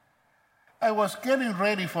I was getting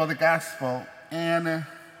ready for the gospel, and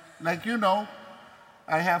like you know,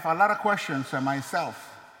 I have a lot of questions myself.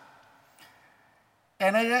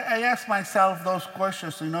 And I asked myself those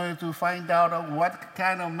questions in order to find out what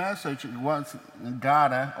kind of message was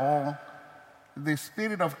God or the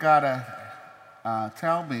Spirit of God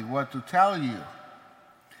tell me what to tell you.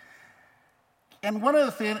 And one of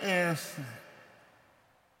the things is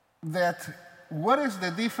that what is the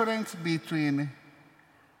difference between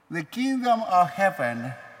the kingdom of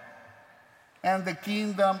heaven and the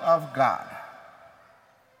kingdom of God?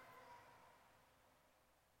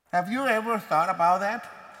 Have you ever thought about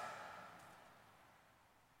that?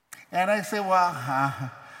 And I say, well,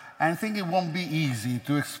 I think it won't be easy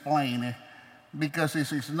to explain because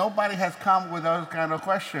nobody has come with those kind of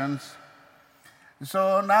questions.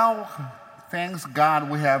 So now, thanks God,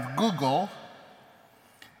 we have Google,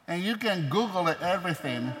 and you can Google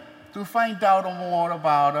everything to find out more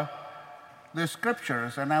about the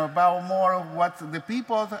scriptures and about more of what the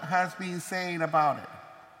people has been saying about it.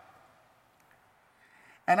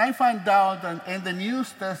 And I find out that in the New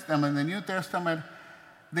Testament,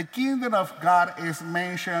 the kingdom of God is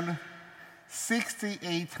mentioned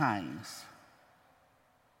 68 times.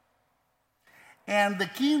 And the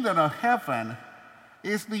kingdom of heaven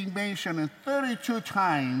is being mentioned 32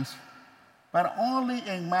 times, but only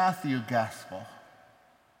in Matthew's gospel.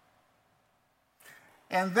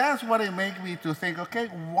 And that's what it made me to think, okay,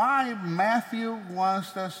 why Matthew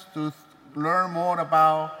wants us to learn more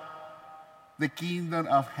about the kingdom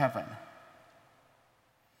of heaven.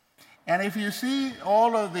 And if you see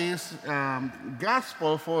all of this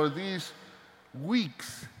gospel for these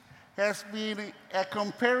weeks has been a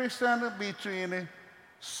comparison between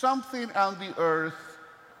something on the earth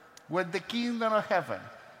with the kingdom of heaven.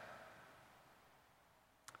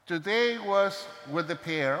 Today was with the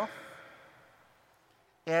peril.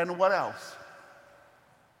 And what else?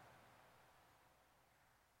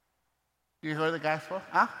 You heard the gospel?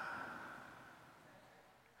 Huh?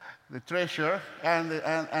 The treasure and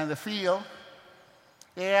the field.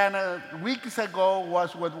 And weeks ago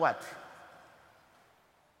was with what?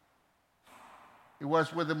 It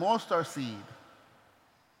was with the mustard seed.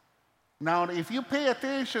 Now, if you pay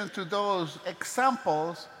attention to those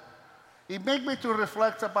examples, it makes me to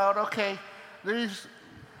reflect about, okay, there is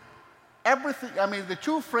everything, the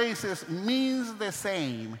two phrases means the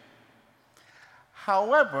same.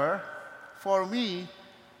 However, for me,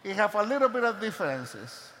 it have a little bit of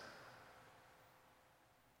differences.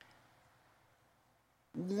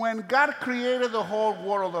 When God created the whole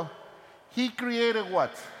world, He created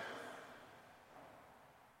what?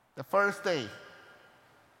 The first day.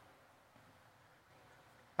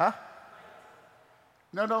 Huh?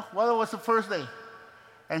 No, what was the first day?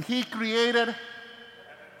 And He created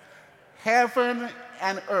heaven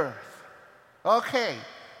and earth. Okay.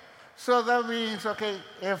 So that means, okay,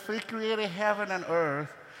 if He created heaven and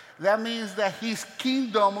earth, that means that His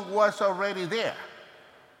kingdom was already there.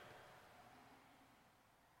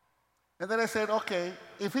 And then I said, okay,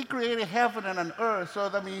 if He created heaven and earth, so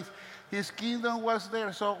that means His kingdom was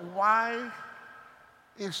there. So why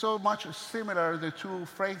is so much similar, the two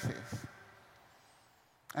phrases?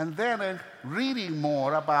 And then reading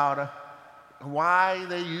more about why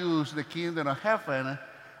they use the kingdom of heaven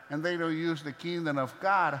and they don't use the kingdom of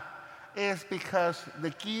God is because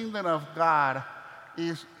the kingdom of God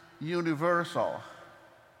is universal.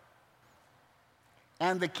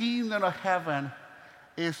 And the kingdom of heaven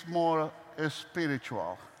is more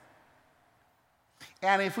spiritual.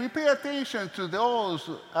 And if we pay attention to those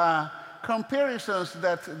comparisons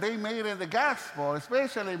that they made in the gospel,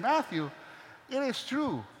 especially Matthew, it is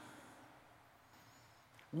true.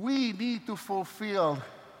 We need to fulfill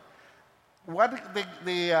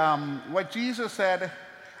what Jesus said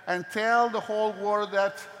and tell the whole world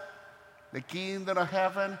that the kingdom of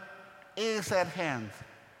heaven is at hand.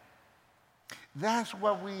 That's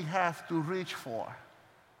what we have to reach for.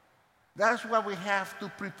 That's what we have to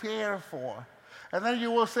prepare for. And then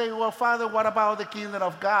you will say, well, Father, what about the kingdom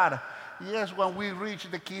of God? Yes, when we reach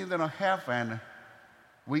the kingdom of heaven,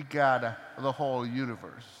 we got the whole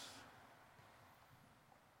universe.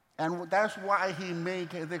 And that's why He made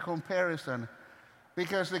the comparison.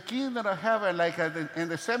 Because the kingdom of heaven, like in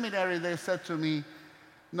the seminary, they said to me,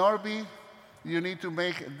 Norby, you need to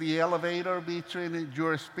make the elevator between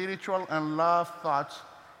your spiritual and love thoughts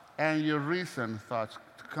and your reason thoughts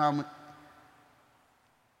to come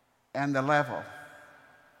and the level.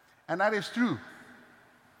 And that is true.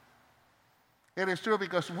 It is true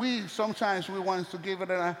because sometimes we want to give it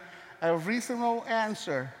a reasonable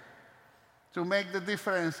answer to make the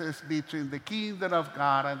differences between the kingdom of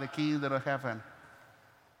God and the kingdom of heaven.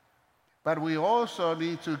 But we also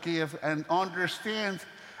need to give and understand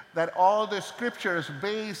that all the scriptures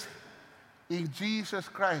based in Jesus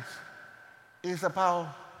Christ is about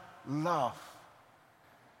love.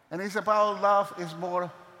 And it's about love is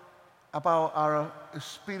more about our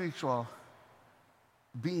spiritual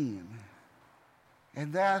being.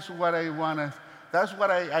 And that's what I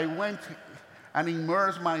went and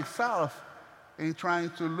immersed myself in trying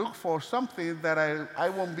to look for something that I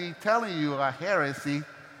won't be telling you a heresy,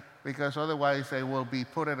 because otherwise I will be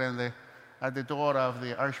put it at the door of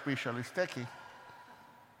the Archbishop Listecki.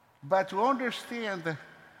 But to understand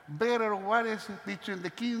better what is between the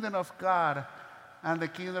kingdom of God and the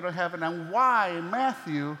kingdom of heaven, and why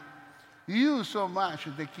Matthew used so much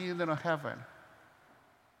the kingdom of heaven.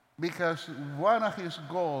 Because one of his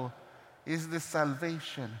goals is the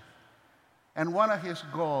salvation, and one of his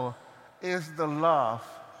goals is the love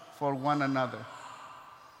for one another.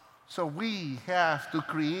 So we have to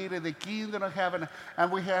create the kingdom of heaven,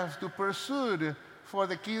 and we have to pursue for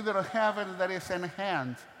the kingdom of heaven that is in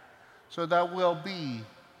hand, so that we'll be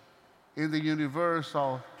in the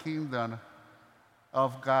universal kingdom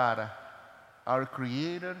of God, our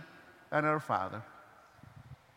Creator and our Father.